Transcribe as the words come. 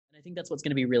I think that's what's going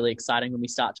to be really exciting when we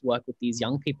start to work with these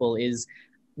young people is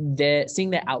they're seeing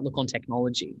their outlook on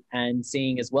technology and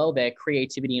seeing as well their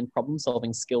creativity and problem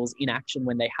solving skills in action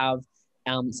when they have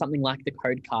something like the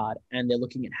code card and they're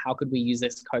looking at how could we use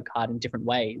this code card in different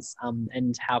ways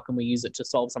and how can we use it to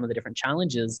solve some of the different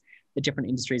challenges that different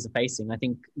industries are facing. I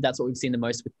think that's what we've seen the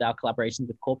most with our collaborations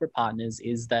with corporate partners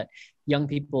is that young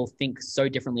people think so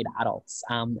differently to adults.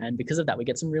 And because of that, we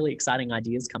get some really exciting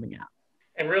ideas coming out.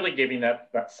 And really giving that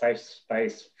safe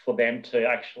space for them to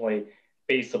actually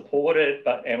be supported,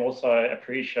 and also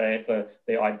appreciate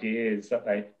the ideas that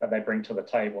they bring to the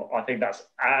table. I think that's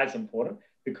as important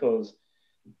because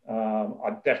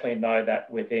I definitely know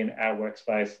that within our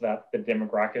workspace that the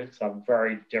demographics are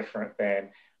very different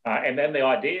and then the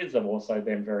ideas are also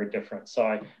then very different.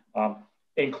 So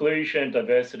inclusion,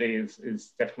 diversity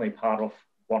is definitely part of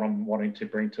what I'm wanting to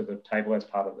bring to the table as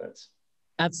part of this.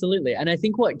 Absolutely. And I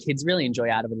think what kids really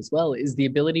enjoy out of it as well is the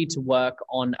ability to work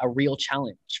on a real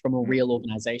challenge from a real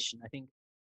organization. I think